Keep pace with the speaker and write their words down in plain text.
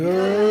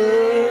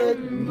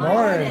Good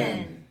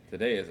morning.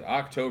 Today is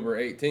October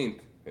 18th.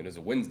 It is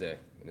a Wednesday.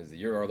 It is the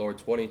year of our Lord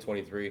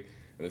 2023, and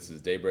this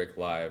is Daybreak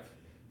Live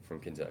from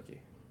Kentucky.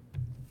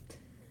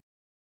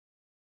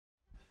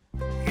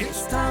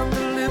 It's time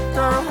to lift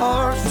our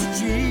hearts to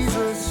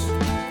Jesus.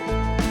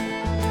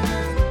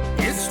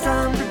 It's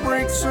time to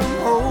break some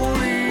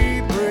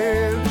holy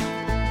bread.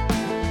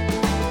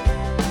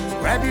 So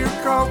grab your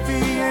coffee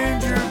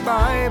and your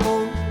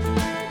Bible.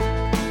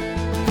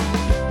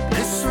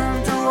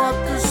 Listen to what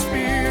the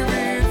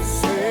Spirit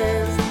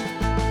says.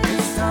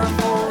 It's time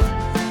for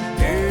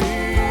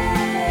Daybreak.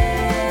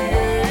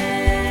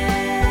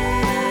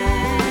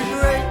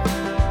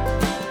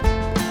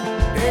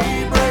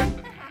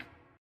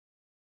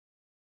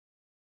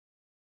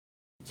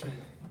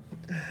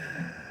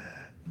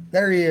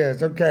 There he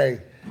is.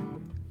 Okay.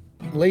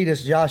 Lead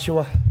us,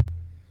 Joshua.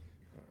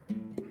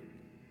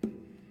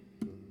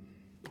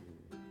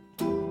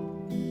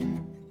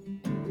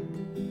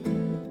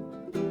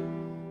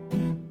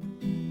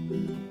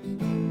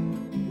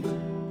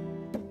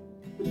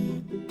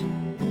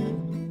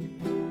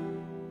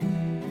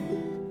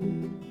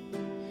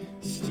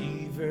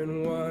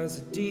 Stephen was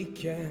a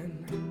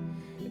deacon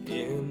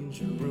in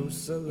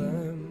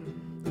Jerusalem.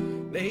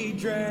 They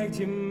dragged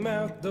him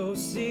out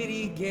those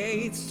city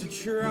gates to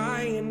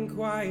try and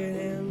quiet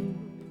him.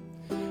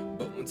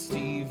 But when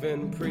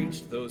Stephen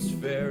preached, those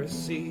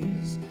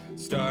Pharisees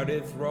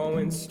started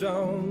throwing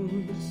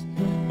stones.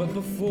 But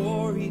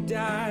before he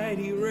died,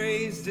 he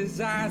raised his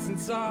eyes and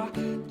saw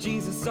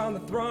Jesus on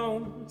the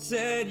throne.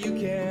 Said, "You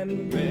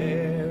can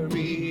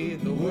bury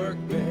the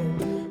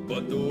workmen,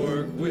 but the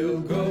work will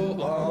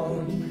go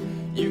on.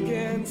 You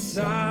can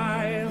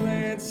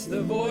silence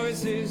the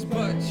voices,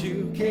 but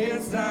you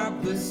can't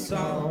stop the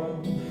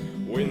song.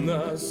 When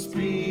the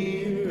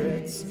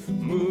Spirit's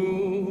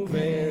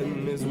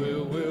moving, His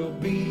will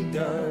be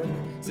done."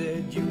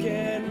 Said, "You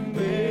can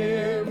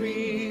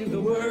bury the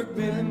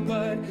workmen,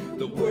 but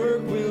the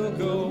work will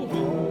go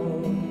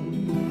on."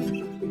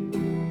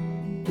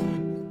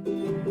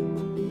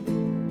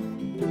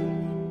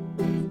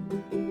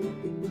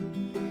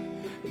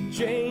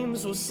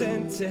 James was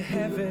sent to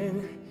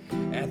heaven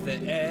at the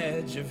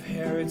edge of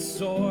Herod's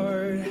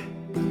sword.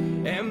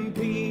 And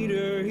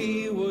Peter,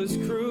 he was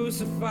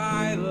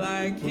crucified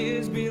like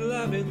his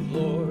beloved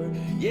Lord.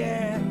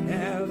 Yeah,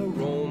 the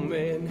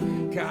Roman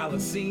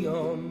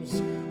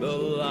Colosseums, the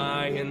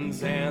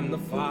lions and the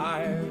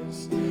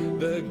fires.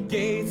 The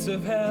gates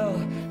of hell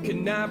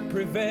could not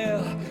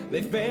prevail.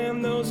 They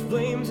fanned those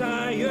flames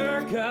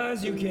higher,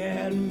 'cause you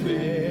can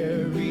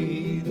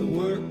bury the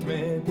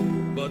workmen,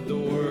 but the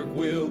work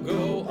will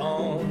go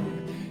on.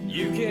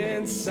 You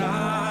can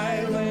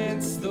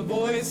silence the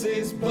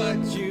voices,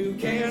 but you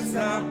can't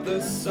stop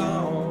the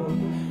song.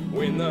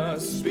 When the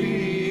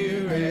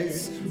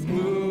Spirit's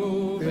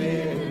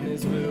moving,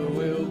 His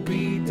will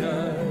be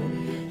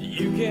done.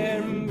 You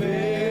can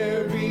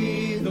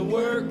bury the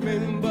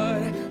workmen,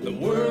 but the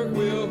work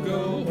will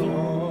go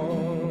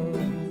on.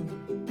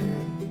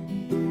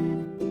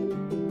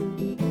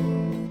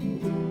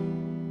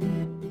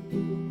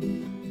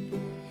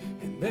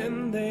 And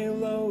then they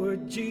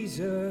lowered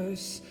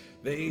Jesus.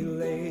 They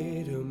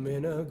laid him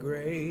in a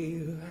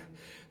grave.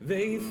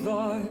 They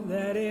thought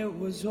that it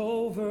was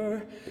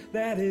over,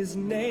 that his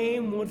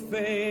name would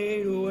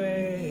fade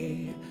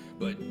away.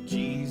 But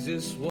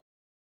Jesus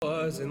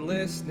wasn't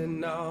listening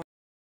now.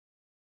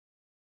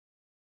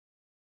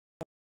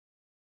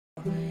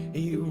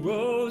 He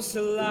rose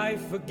to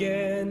life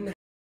again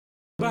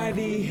by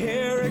the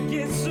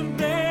arrogance of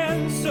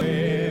man. So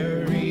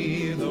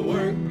bury the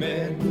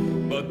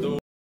workmen, but the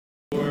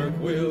work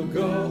will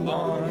go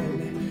on.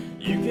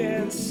 You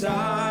can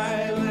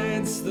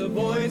silence the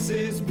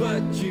voices,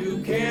 but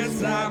you can't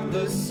stop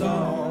the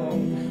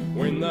song.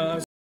 When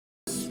the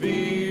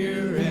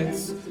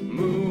Spirit's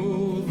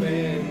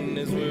moving,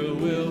 His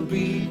will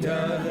be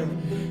done.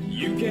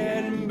 You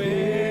can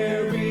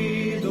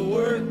bury the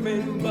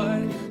workmen,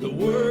 but the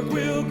work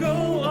will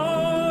go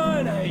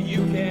on.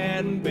 You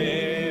can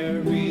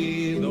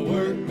bury the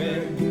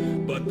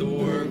workmen, but the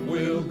work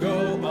will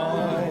go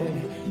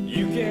on.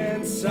 You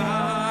can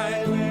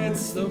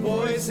silence the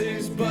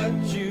voices, but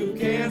you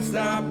can't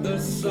stop the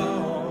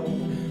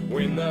song.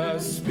 When the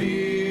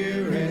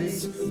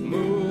Spirit's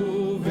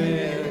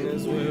moving,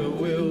 His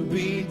will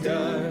be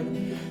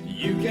done.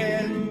 You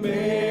can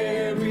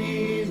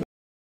bury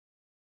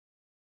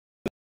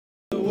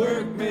the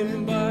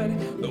workmen, but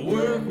the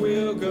work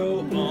will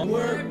go on.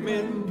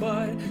 Workmen,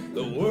 but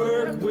the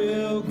work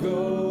will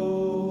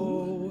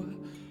go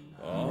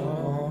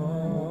on.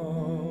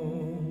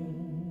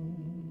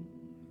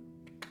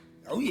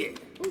 Oh, yeah.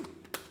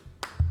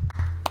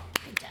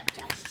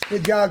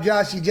 Good job,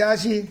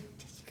 Joshy.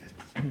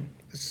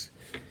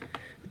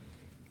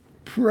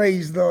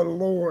 Praise the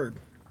Lord.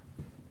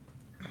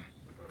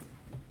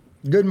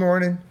 Good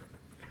morning.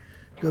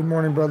 Good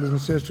morning, brothers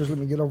and sisters. Let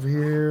me get over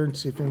here and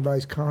see if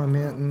anybody's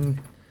commenting.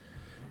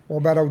 What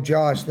about old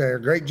Josh there?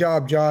 Great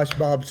job, Josh,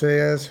 Bob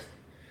says.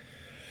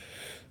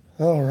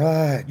 All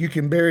right. You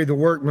can bury the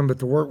workman, but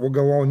the work will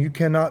go on. You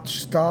cannot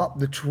stop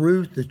the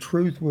truth. The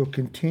truth will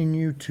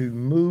continue to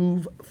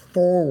move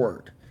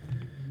forward.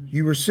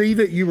 You receive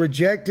it, you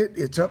reject it,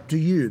 it's up to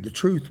you. The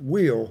truth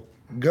will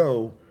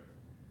go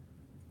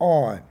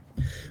on.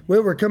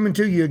 Well, we're coming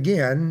to you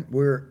again.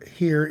 We're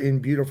here in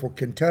beautiful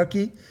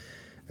Kentucky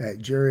at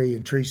Jerry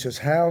and Teresa's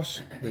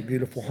house, their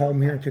beautiful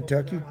home here in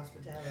Kentucky.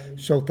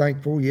 So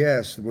thankful.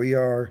 Yes, we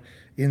are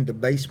in the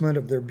basement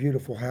of their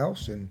beautiful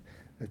house, and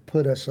they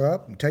put us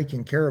up and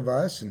taking care of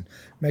us and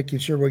making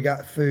sure we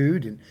got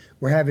food. And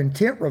we're having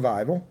tent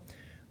revival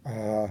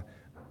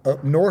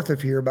up north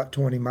of here, about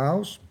 20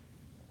 miles.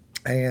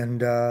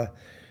 And it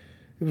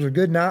was a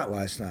good night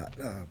last night.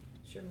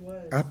 Sure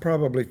was. I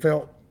probably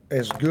felt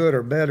as good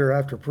or better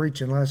after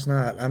preaching last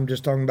night. I'm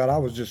just talking about I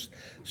was just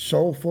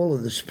so full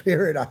of the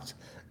Spirit. I was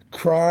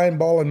crying,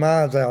 bawling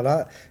my eyes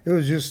out. It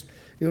was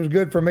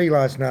good for me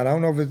last night. I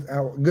don't know if it's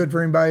good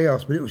for anybody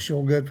else, but it was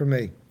sure good for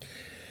me.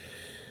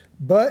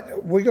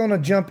 But we're going to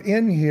jump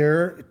in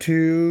here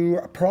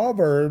to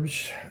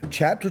Proverbs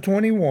chapter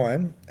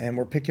 21, and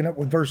we're picking up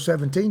with verse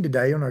 17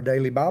 today on our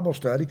daily Bible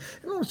study.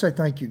 And I want to say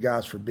thank you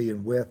guys for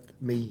being with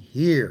me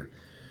here.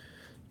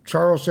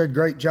 Charles said,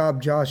 great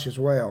job, Josh, as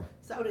well.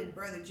 So did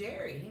Brother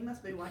Jerry. He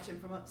must be watching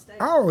from upstairs.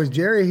 Oh, is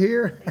Jerry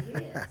here?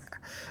 Yes.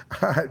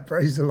 All right,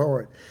 praise the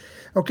Lord.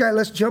 Okay,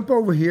 let's jump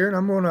over here, and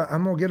I'm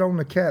gonna get on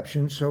the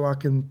caption so I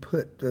can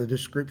put the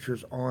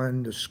scriptures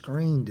on the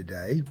screen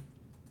today.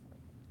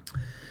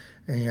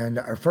 And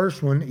our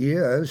first one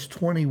is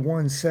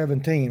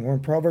 21:17. We're in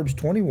Proverbs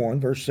 21,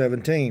 verse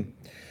 17.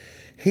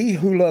 He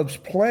who loves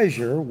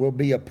pleasure will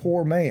be a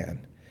poor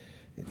man.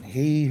 And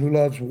he who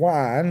loves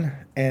wine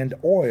and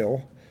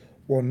oil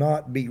will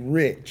not be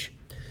rich.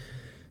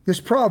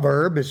 This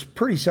proverb is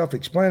pretty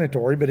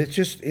self-explanatory, but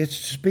it's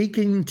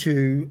speaking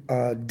to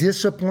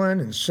discipline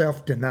and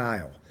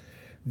self-denial.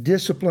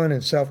 Discipline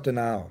and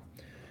self-denial.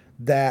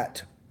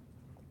 That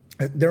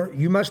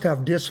you must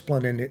have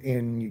discipline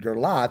in your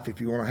life if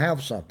you want to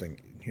have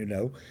something,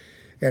 And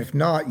if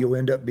not, you'll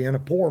end up being a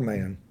poor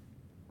man.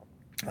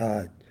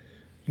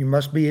 You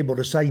must be able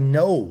to say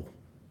no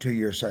to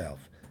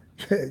yourself.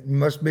 You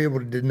must be able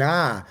to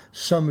deny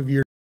some of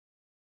your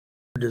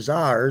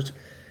desires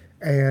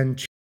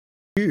and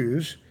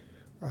choose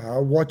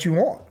what you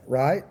want,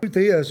 right? The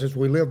truth is, as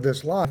we live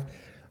this life,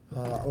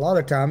 a lot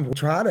of times we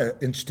try to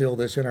instill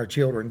this in our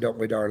children, don't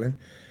we, darling?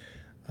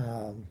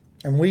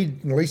 And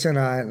Lisa and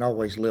I haven't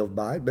always lived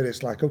by it, but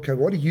it's like, okay,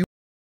 what do you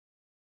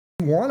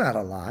want out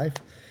of life?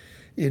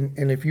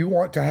 And if you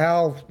want to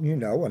have,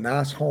 a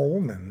nice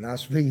home and a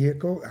nice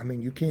vehicle, I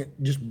mean, you can't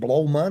just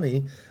blow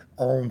money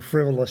on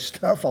frivolous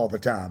stuff all the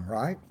time,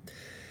 right?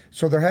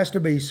 So there has to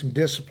be some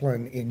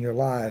discipline in your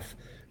life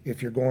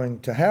if you're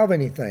going to have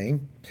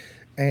anything.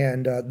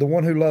 And the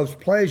one who loves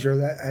pleasure,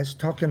 that's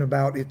talking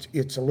about,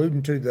 it's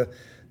alluding to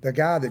the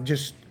guy that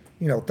just,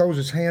 throws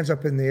his hands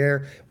up in the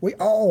air. We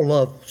all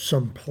love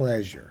some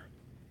pleasure.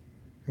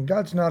 And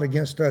God's not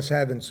against us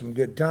having some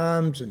good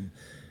times. And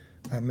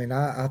I mean,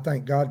 I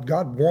think God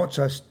wants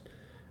us.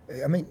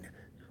 I mean,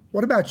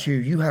 what about you?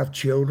 You have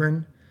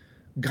children.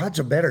 God's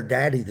a better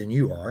daddy than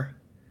you are.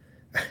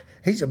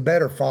 He's a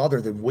better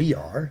father than we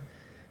are.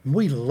 And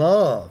we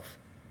love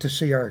to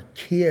see our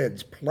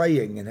kids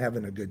playing and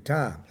having a good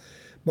time.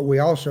 But we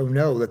also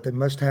know that they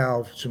must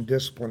have some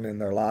discipline in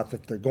their life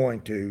if they're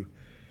going to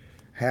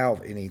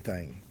have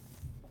anything.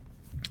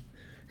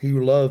 He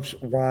who loves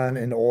wine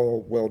and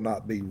oil will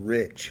not be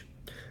rich.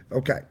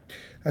 Okay,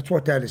 that's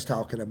what that is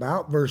talking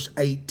about. Verse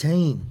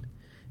 18.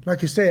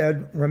 Like I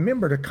said,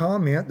 remember to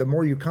comment. The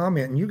more you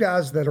comment, and you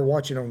guys that are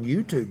watching on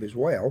YouTube as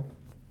well,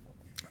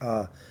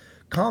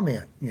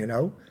 comment,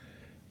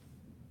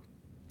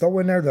 Throw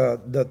in there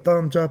the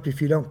thumbs up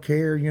if you don't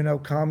care,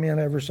 comment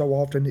ever so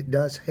often. It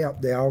does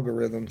help the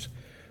algorithms.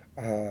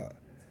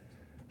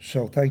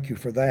 So thank you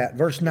for that.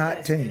 Verse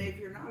 19. Yes, and if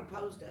you're not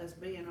opposed to us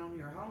being on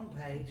your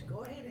homepage,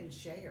 go ahead and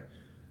share.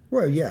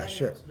 Well, yeah,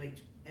 sure.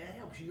 It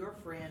helps your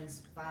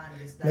friends find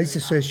this. Lisa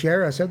says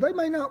share. I said they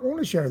may not want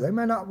to share. They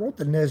may not want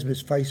the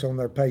Nesbitt's face on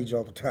their page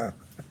all the time.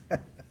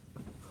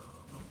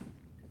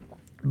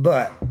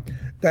 But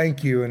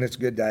thank you, and it's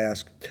good to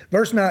ask.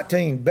 Verse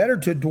 19, better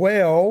to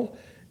dwell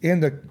in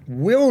the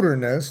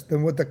wilderness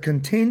than with a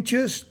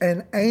contentious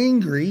and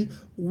angry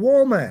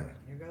woman.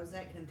 Here goes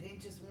that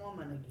contentious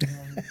woman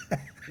again.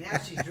 Now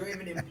she's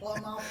driven him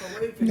plumb off the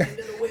roof and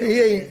into the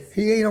wilderness.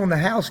 He ain't on the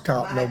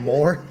housetop no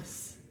more.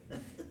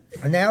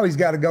 And now he's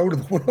got to go to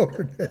the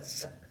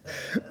wilderness.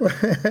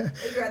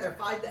 He'd rather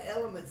fight the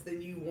elements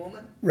than you,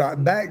 woman.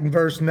 Right, back in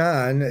verse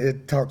 9,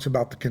 it talks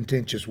about the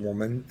contentious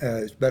woman.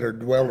 It's better to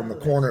dwell in the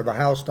corner of a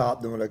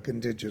housetop than with a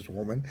contentious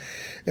woman.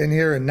 And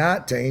here in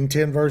 19,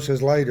 10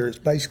 verses later, it's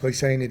basically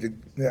saying it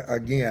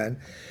again.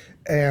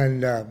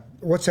 And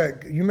what's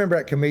that? You remember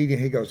that comedian?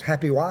 He goes,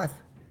 happy wife,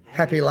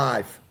 happy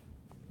life.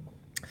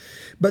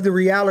 But the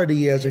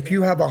reality is, if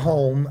you have a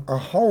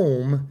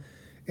home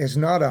is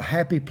not a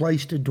happy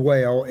place to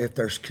dwell if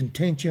there's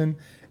contention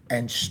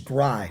and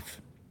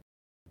strife.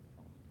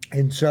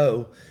 And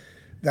so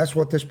that's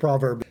what this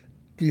proverb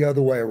the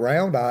other way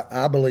around.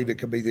 I believe it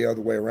could be the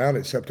other way around,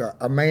 except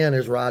a man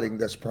is writing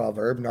this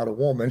proverb, not a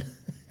woman.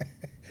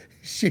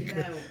 She You could,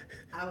 know,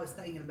 I was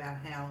thinking about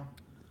how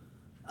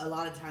a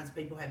lot of times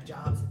people have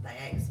jobs that they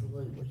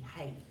absolutely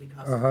hate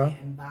because of uh-huh, the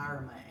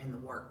environment in the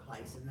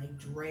workplace and they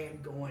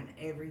dread going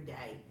every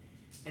day.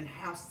 And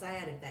how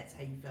sad if that's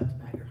how you felt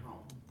about your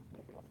home.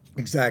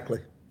 exactly.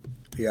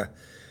 Yeah,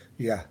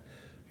 yeah.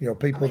 I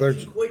People mean,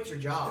 there's you quit your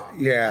job.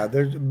 yeah,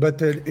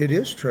 it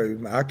is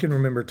true. I can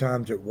remember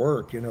times at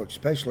work,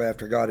 especially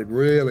after God had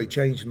really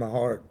changed my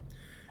heart,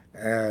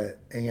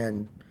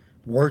 and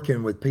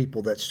working with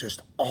people that's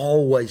just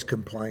always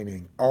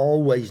complaining,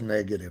 always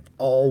negative,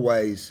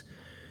 always,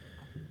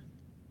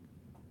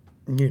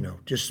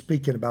 just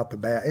speaking about the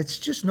bad. It's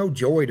just no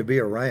joy to be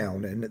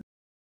around, and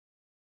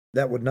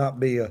that would not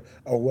be a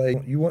way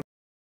you wouldn't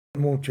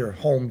want your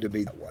home to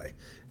be that way.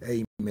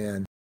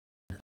 Amen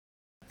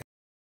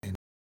and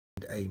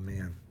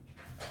amen.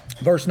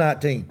 Verse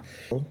 19.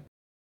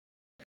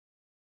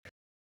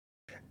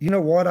 You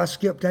know what? I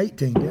skipped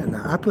 18, didn't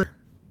I?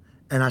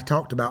 And I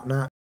talked about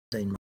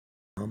 19,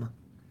 Mama.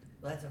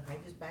 Well, that's okay.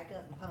 Just back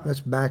up and pump. Let's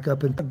back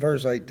up in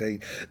verse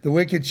 18. The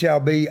wicked shall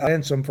be a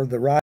ransom for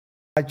the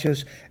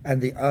righteous,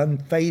 and the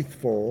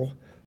unfaithful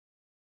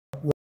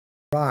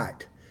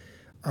right.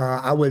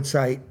 I would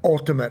say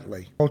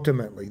ultimately,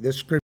 this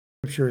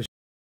scripture is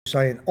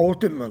saying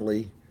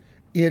ultimately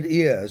it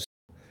is,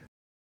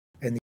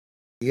 and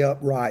the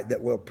upright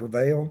that will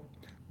prevail.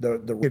 The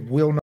wicked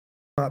will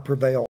not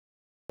prevail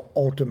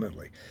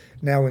ultimately.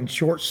 Now, in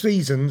short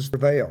seasons,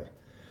 prevail.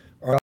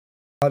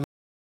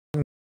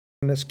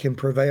 Godliness can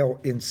prevail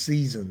in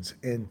seasons,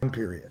 in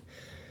period.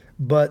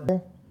 But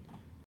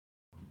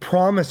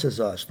promises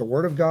us, the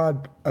Word of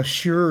God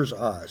assures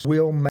us,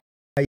 will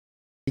make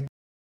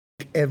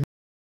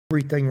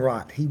everything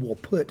right. He will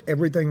put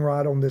everything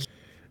right on this,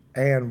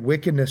 and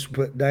wickedness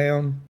put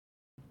down.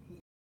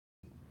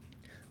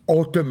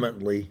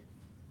 Ultimately,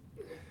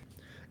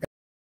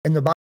 and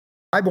the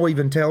Bible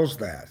even tells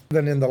that.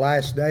 Even in the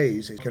last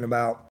days, it's talking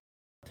about,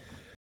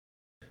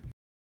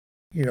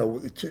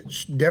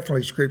 it's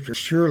definitely scripture.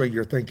 Surely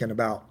you're thinking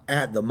about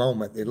at the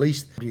moment, at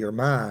least to your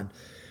mind,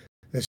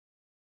 that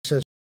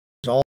says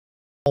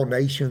all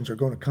nations are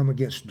going to come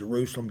against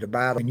Jerusalem to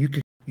battle.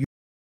 And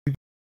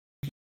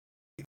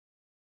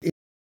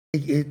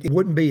it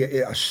wouldn't be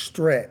a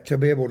stretch to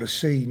be able to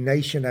see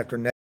nation after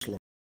nation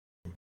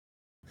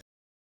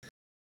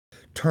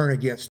turn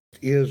against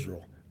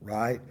Israel,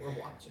 right? We're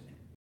watching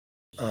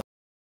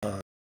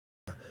it.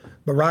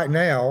 But right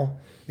now,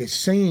 it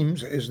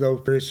seems as though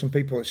there's some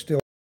people that still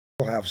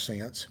have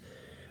sense.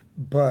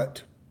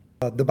 But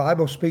the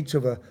Bible speaks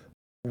of a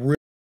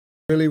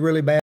really,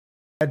 really bad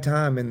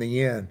time in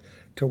the end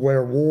to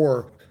where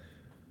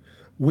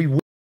we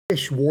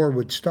wish war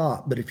would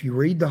stop. But if you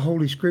read the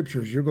Holy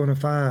Scriptures, you're going to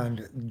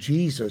find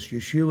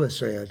Yeshua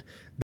said,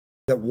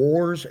 that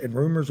wars and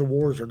rumors of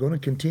wars are going to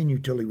continue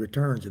till he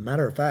returns. As a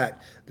matter of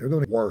fact, they're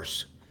going to get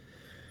worse.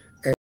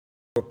 And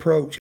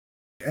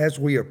as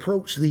we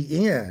approach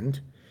the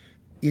end,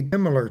 it's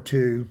similar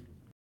to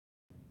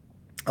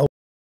a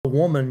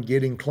woman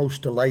getting close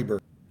to labor.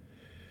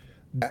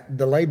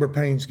 The labor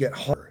pains get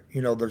harder.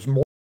 There's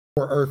more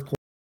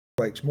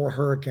earthquakes, more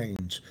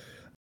hurricanes,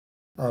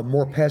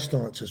 more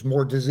pestilences,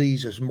 more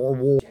diseases, more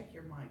war. Check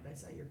your mic. They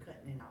say you're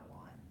cutting in a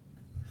lot.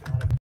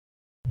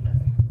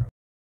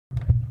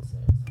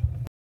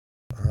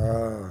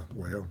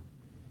 Well,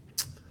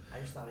 I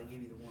just thought I'd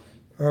give you the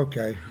warning.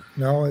 okay.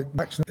 No, it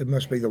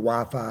must be the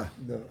Wi-Fi,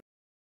 the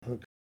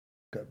hook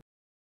up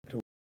to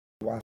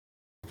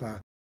Wi-Fi.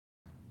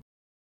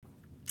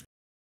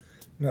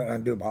 Nothing I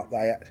can do about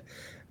that.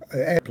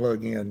 Add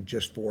plug in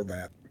just for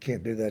that.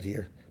 Can't do that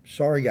here.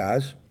 Sorry,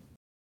 guys.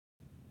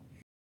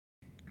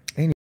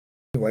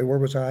 Anyway, where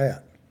was I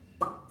at?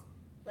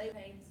 Labor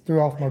pains. Threw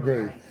off my Labor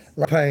groove.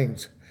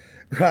 pains.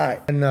 Pains. Right.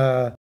 And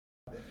Would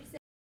you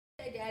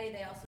say, Daddy,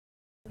 they also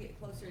get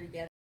closer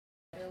together,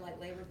 like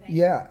labor pains?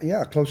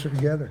 yeah, closer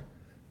together.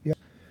 Yeah.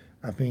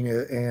 I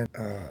mean,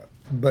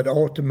 but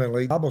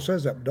ultimately, the Bible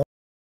says that. But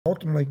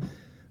ultimately,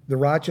 the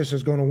righteous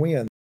is going to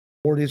win.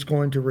 The Lord is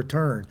going to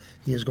return.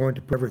 He is going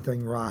to put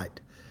everything right.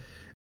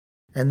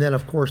 And then,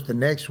 of course, the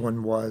next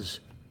one was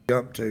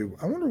jump to.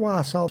 I wonder why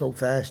I saw so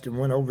fast and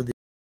went over the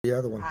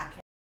other one. I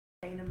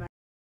can't imagine.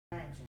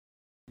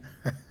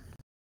 You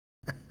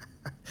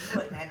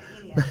wouldn't have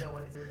any idea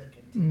what it's going to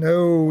continue.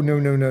 No.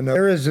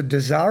 There is a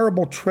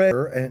desirable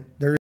treasure, and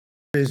there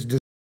is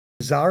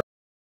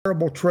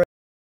desirable treasure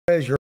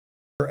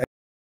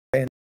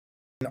and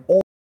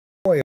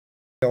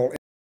oil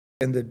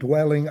in the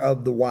dwelling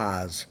of the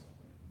wise.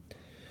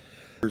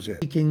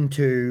 Speaking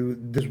to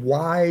this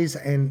wise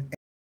and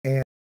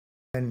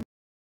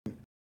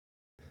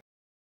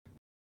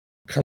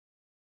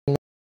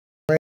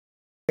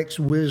collects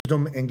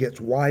wisdom and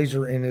gets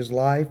wiser in his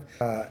life,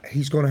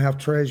 he's going to have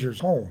treasures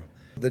home.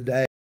 The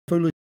day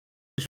foolish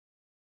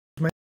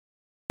man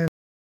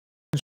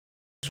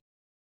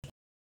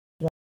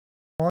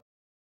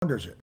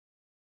squanders it.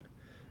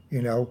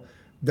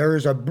 There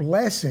is a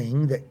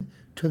blessing that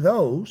to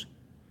those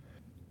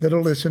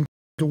that'll listen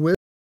to wisdom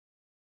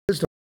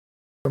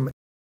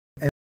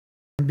and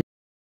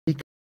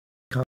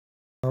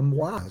become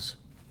wise.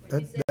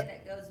 Would you say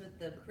that goes with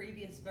the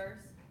previous verse?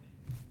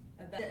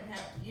 About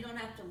you don't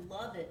have to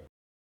love it.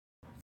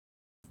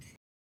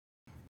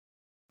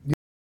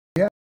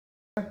 Yeah,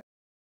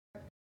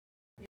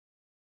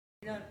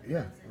 You know,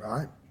 yeah,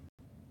 right.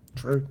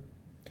 True.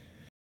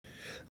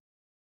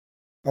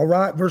 All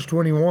right, verse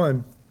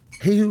 21.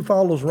 He who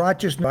follows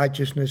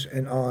righteousness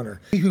and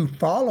honor. He who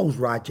follows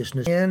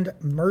righteousness and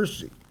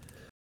mercy.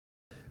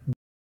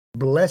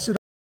 Blessed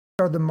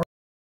are the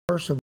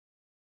merciful,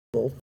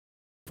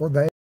 for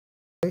they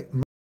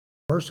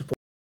merciful,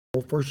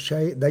 for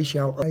they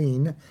shall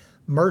obtain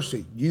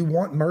mercy. You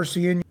want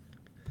mercy in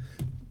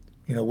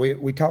you know,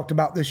 we talked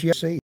about this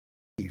yesterday,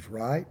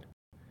 right?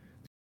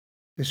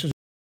 This is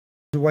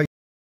the way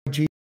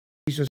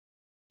Jesus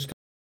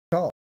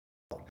taught.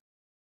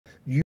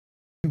 You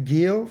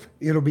give,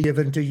 it'll be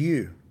given to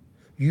you.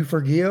 You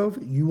forgive,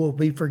 you will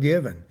be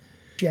forgiven.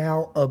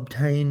 Shall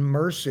obtain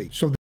mercy.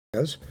 So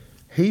this,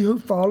 he who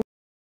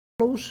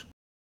follows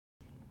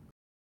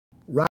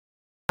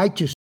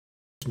righteousness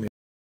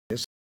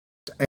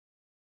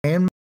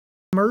and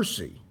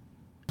mercy,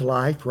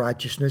 life,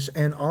 righteousness,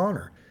 and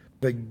honor.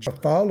 The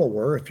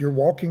follower, if you're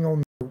walking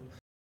on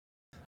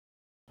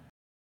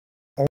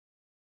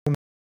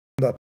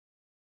the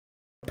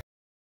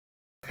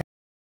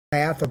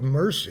path of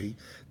mercy,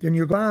 then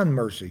you're going to find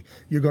mercy.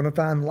 You're going to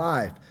find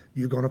life.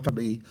 You're going to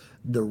be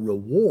the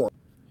reward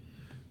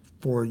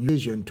for your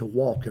vision to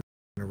walk in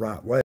the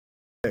right way.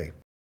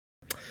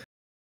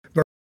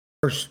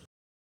 Verse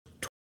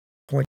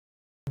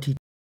 22,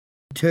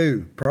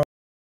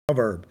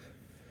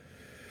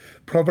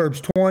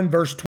 Proverbs 1,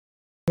 verse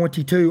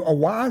 22. A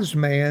wise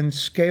man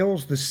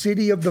scales the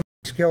city of the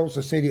scales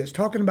the city. It's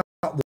talking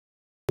about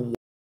the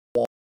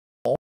wall.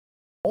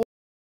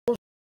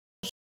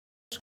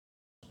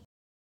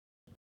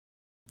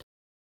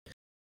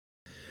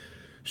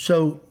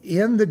 So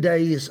in the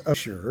days of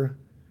Asher,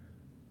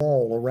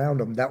 all around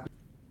them, that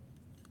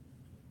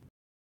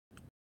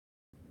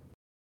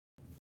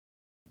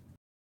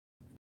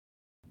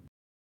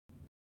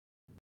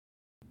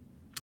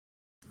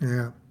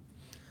yeah.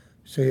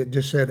 See, it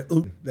just said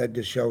oop, that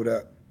just showed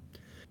up.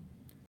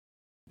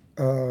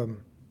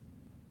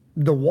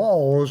 The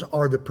walls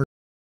are the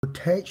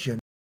protection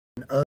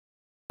of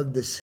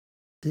the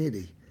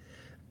city,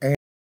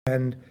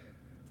 and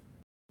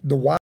the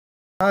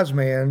wise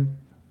man,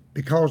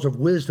 because of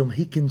wisdom,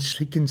 he can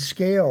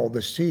scale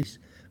the cities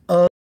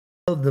of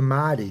the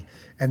mighty,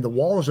 and the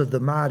walls of the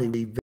mighty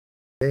be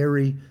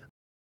very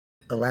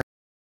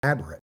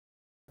elaborate,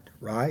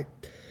 right?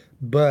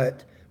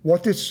 But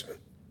what this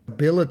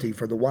ability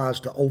for the wise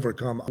to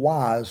overcome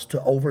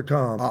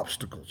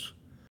obstacles.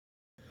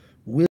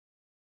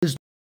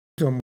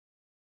 Wisdom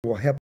will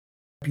help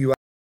you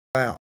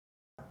out.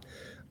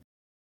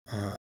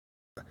 Uh,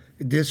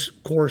 this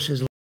course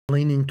is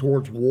leaning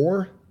towards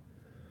war.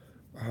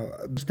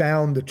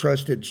 Down the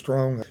trusted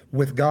strong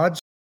with God's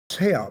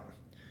help.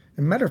 As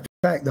a matter of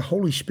fact, the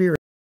Holy Spirit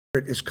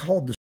is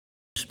called the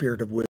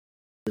Spirit of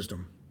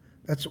wisdom.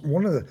 That's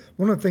one of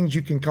the things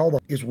you can call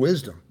is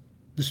wisdom.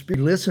 The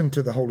Spirit, listen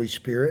to the Holy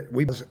Spirit.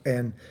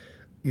 And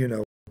you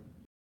know,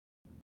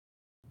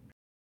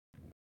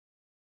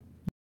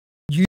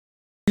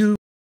 you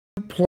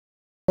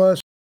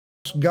plus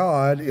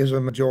God is a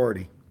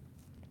majority.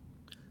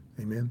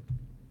 Amen.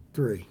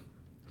 3.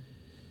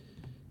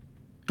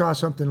 Try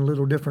something a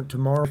little different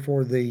tomorrow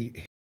for the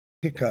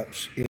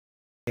hiccups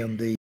in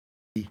the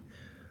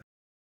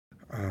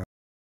um,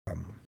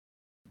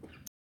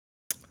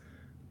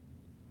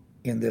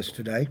 in this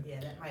today. Yeah,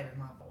 that might have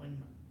my phone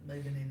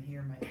moving in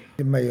here, maybe.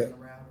 It may The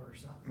router or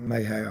something.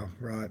 may have,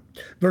 right.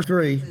 Verse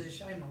 3. It's a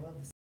shame, I love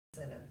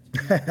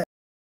the setup.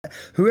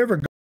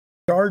 Whoever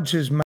guards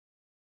his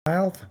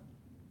mouth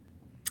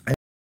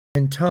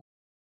and tongue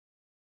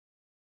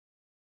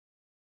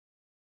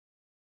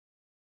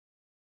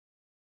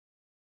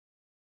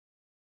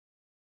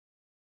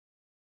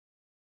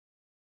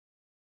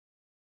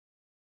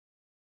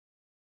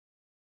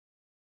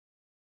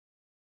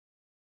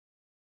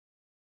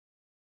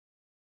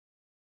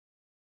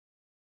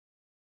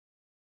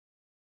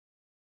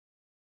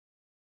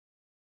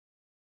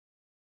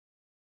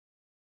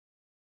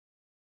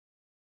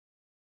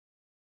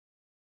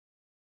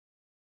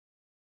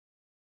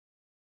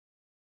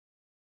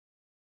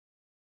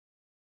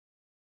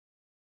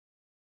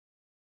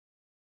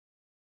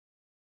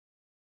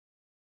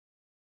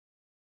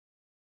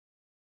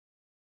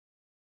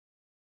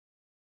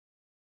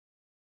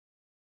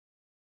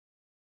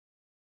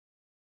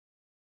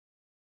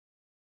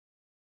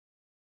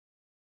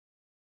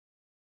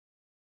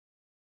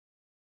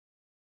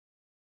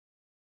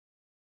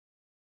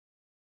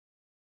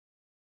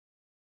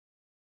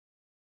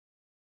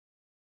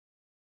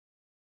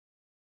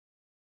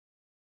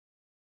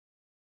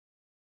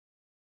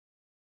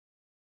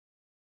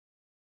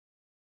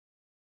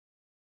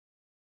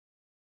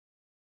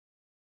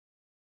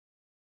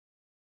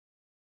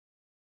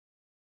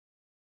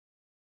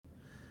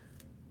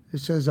it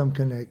says I'm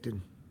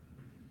connected.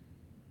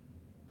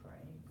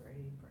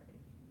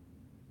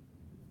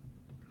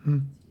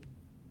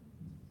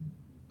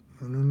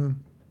 I don't know.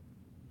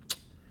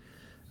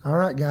 All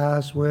right,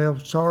 guys. Well,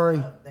 sorry.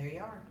 Oh, there you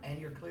are. And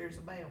you're clear as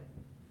a bell.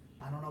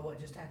 I don't know what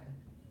just happened.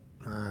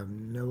 I have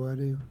no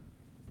idea.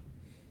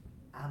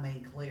 I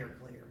mean clear,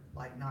 clear.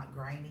 Like not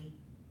grainy,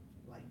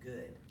 like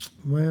good.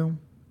 Well,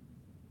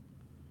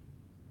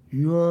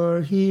 you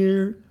are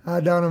here. Hi,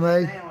 Donna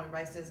Mae. Now,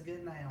 everybody says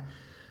good now.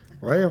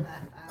 Well,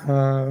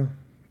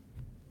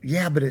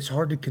 yeah, but it's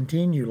hard to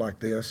continue like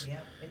this.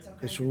 Yep, it's okay.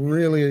 It's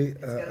really. It's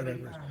gonna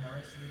be fine the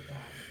rest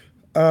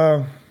of the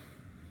time.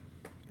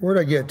 Where'd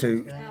I get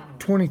to? Good.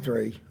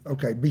 23.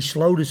 Okay. Be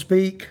slow to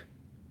speak.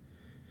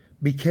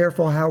 Be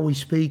careful how we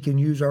speak and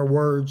use our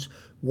words.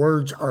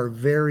 Words are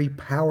very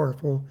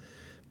powerful.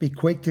 Be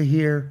quick to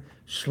hear,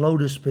 slow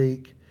to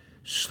speak,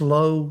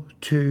 slow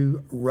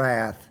to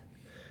wrath.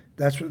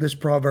 That's what this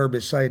proverb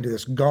is saying to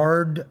us.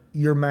 Guard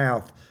your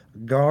mouth,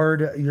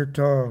 guard your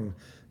tongue.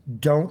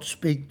 Don't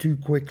speak too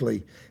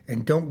quickly,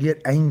 and don't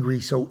get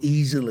angry so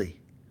easily.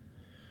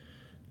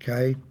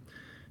 Okay?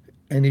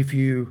 And if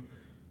you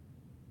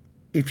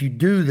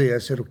do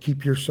this, it'll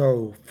keep your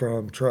soul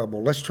from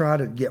trouble. Let's try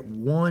to get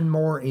one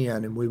more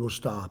in and we will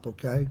stop,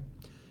 okay?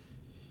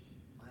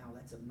 Wow,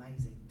 that's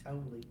amazing.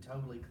 Totally,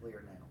 totally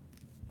clear now.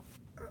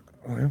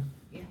 Well,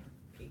 Yeah,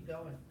 keep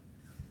going.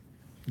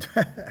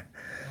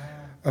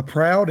 a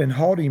proud and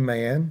haughty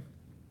man,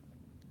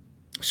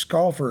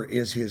 scoffer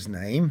is his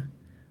name.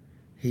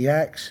 He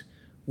acts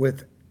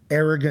with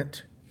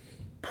arrogant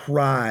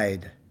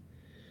pride.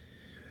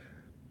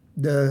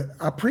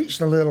 I preached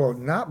a little,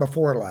 not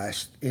before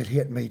last, it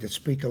hit me to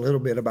speak a little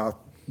bit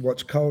about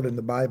what's called in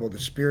the Bible the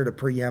spirit of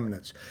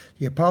preeminence.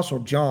 The Apostle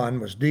John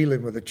was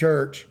dealing with a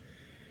church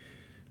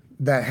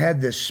that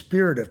had this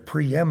spirit of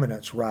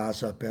preeminence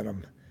rise up in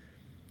them.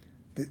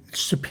 The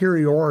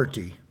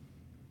superiority,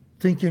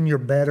 thinking you're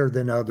better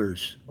than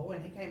others. Boy,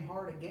 and he came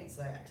hard against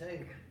that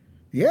too.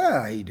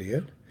 Yeah, he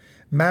did.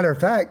 Matter of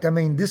fact, I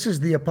mean, this is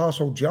the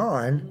Apostle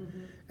John,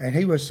 and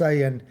he was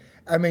saying,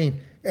 I mean,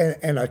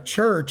 and a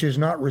church is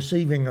not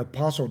receiving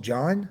Apostle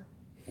John?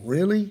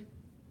 Really?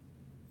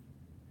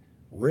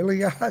 Really,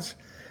 guys?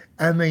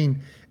 I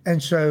mean,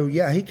 and so,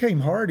 yeah, he came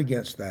hard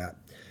against that.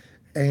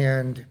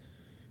 And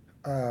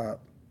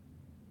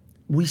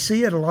we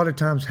see it a lot of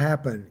times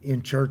happen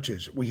in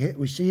churches.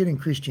 We see it in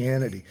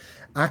Christianity.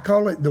 I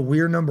call it the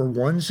we're number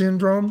one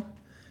syndrome.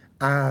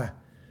 I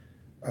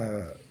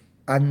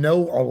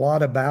know a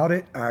lot about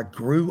it. I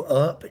grew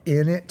up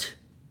in it.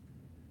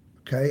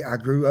 Okay, I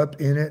grew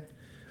up in it.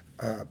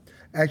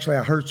 Actually,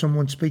 I heard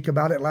someone speak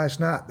about it last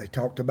night. They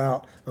talked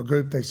about a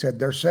group. They said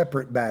they're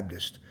separate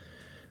Baptist,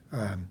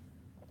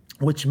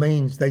 which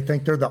means they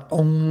think they're the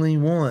only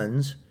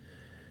ones.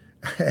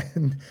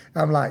 And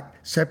I'm like,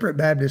 separate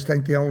Baptists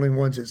ain't the only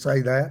ones that say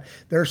that.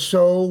 There's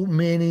so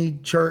many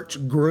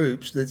church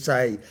groups that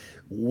say,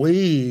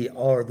 we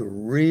are the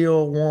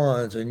real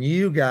ones and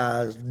you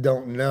guys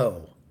don't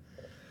know.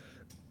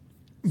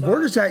 So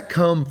Where does that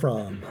come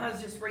from? I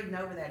was just reading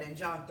over that in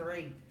John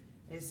 3.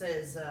 It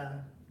says,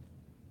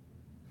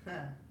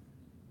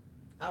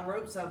 I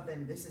wrote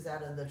something, this is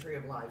out of the Tree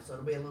of Life, so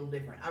it'll be a little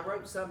different. I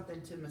wrote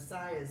something to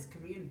Messiah's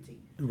community.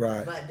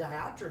 Right. But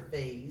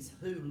Diotrephes,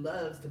 who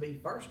loves to be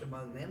first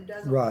among them,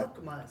 doesn't Right.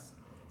 welcome us.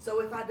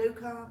 So if I do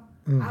come,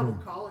 I will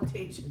call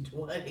attention to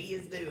what he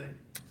is doing.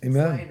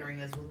 Amen.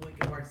 Slandering us with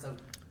wicked words. So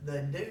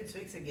the dude's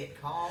fixing to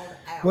get called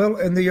out. Well,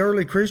 and the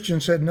early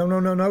Christians said, no,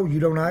 you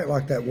don't act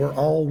like that. We're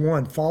all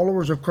one.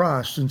 Followers of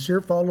Christ,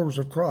 sincere followers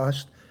of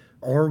Christ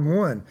are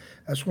one.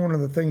 That's one of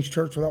the things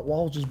Church Without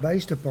Walls is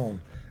based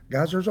upon.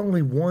 Guys, there's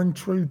only one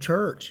true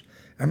church.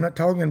 I'm not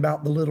talking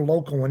about the little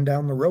local one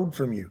down the road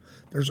from you.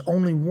 There's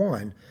only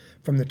one.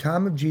 From the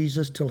time of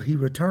Jesus till he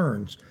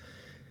returns,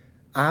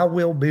 I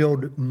will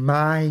build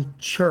my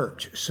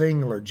church,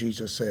 singular,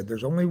 Jesus said.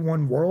 There's only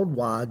one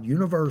worldwide,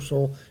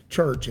 universal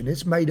church, and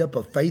it's made up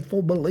of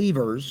faithful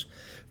believers,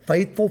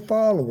 faithful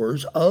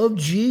followers of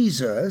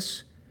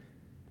Jesus,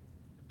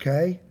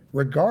 okay,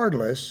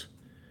 regardless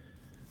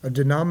of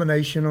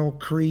denominational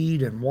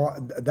creed and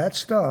what that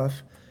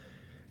stuff.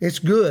 It's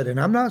good, and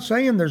I'm not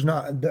saying there's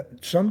not,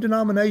 some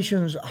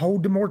denominations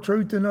hold to more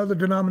truth than other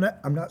denominations.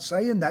 I'm not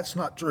saying that's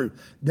not true.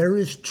 There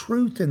is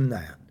truth in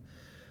that.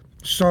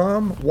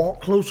 Some walk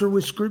closer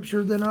with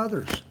Scripture than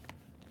others.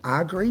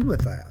 I agree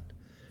with that.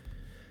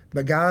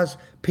 But guys,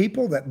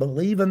 people that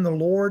believe in the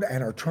Lord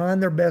and are trying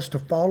their best to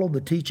follow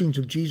the teachings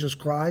of Jesus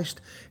Christ,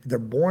 they're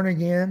born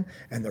again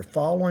and they're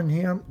following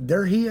Him,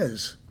 they're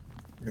His.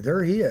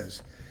 They're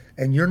His.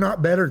 And you're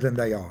not better than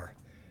they are.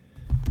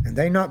 And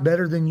they're not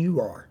better than you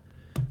are.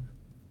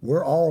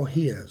 We're all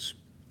His.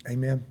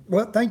 Amen.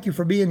 Well, thank you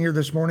for being here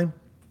this morning.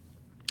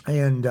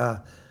 And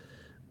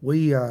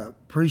we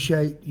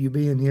appreciate you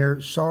being here.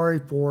 Sorry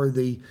for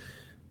the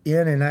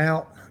in and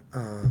out.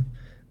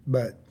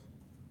 But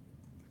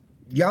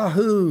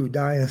Yahoo,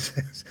 Diane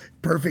says,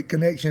 perfect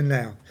connection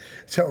now.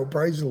 So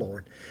praise the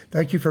Lord.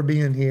 Thank you for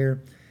being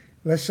here.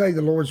 Let's say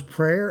the Lord's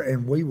Prayer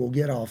and we will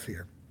get off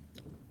here.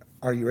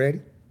 Are you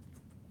ready?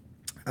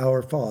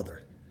 Our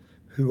Father,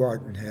 who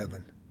art in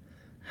heaven,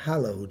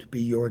 hallowed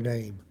be your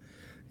name.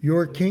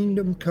 Your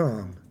kingdom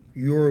come,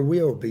 your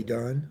will be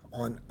done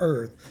on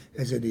earth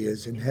as it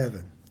is in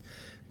heaven.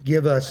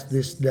 Give us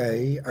this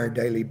day our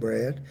daily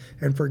bread,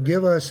 and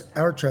forgive us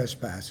our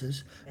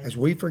trespasses, as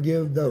we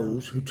forgive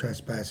those who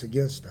trespass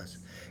against us.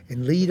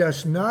 And lead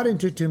us not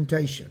into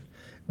temptation,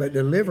 but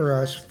deliver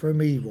us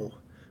from evil.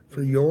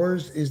 For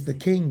yours is the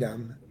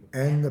kingdom,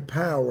 and the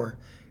power,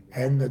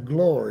 and the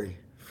glory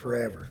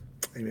forever.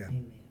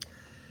 Amen.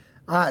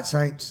 All right,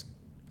 saints.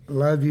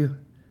 Love you.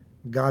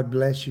 God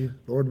bless you.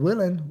 Lord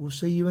willing, we'll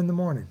see you in the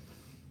morning.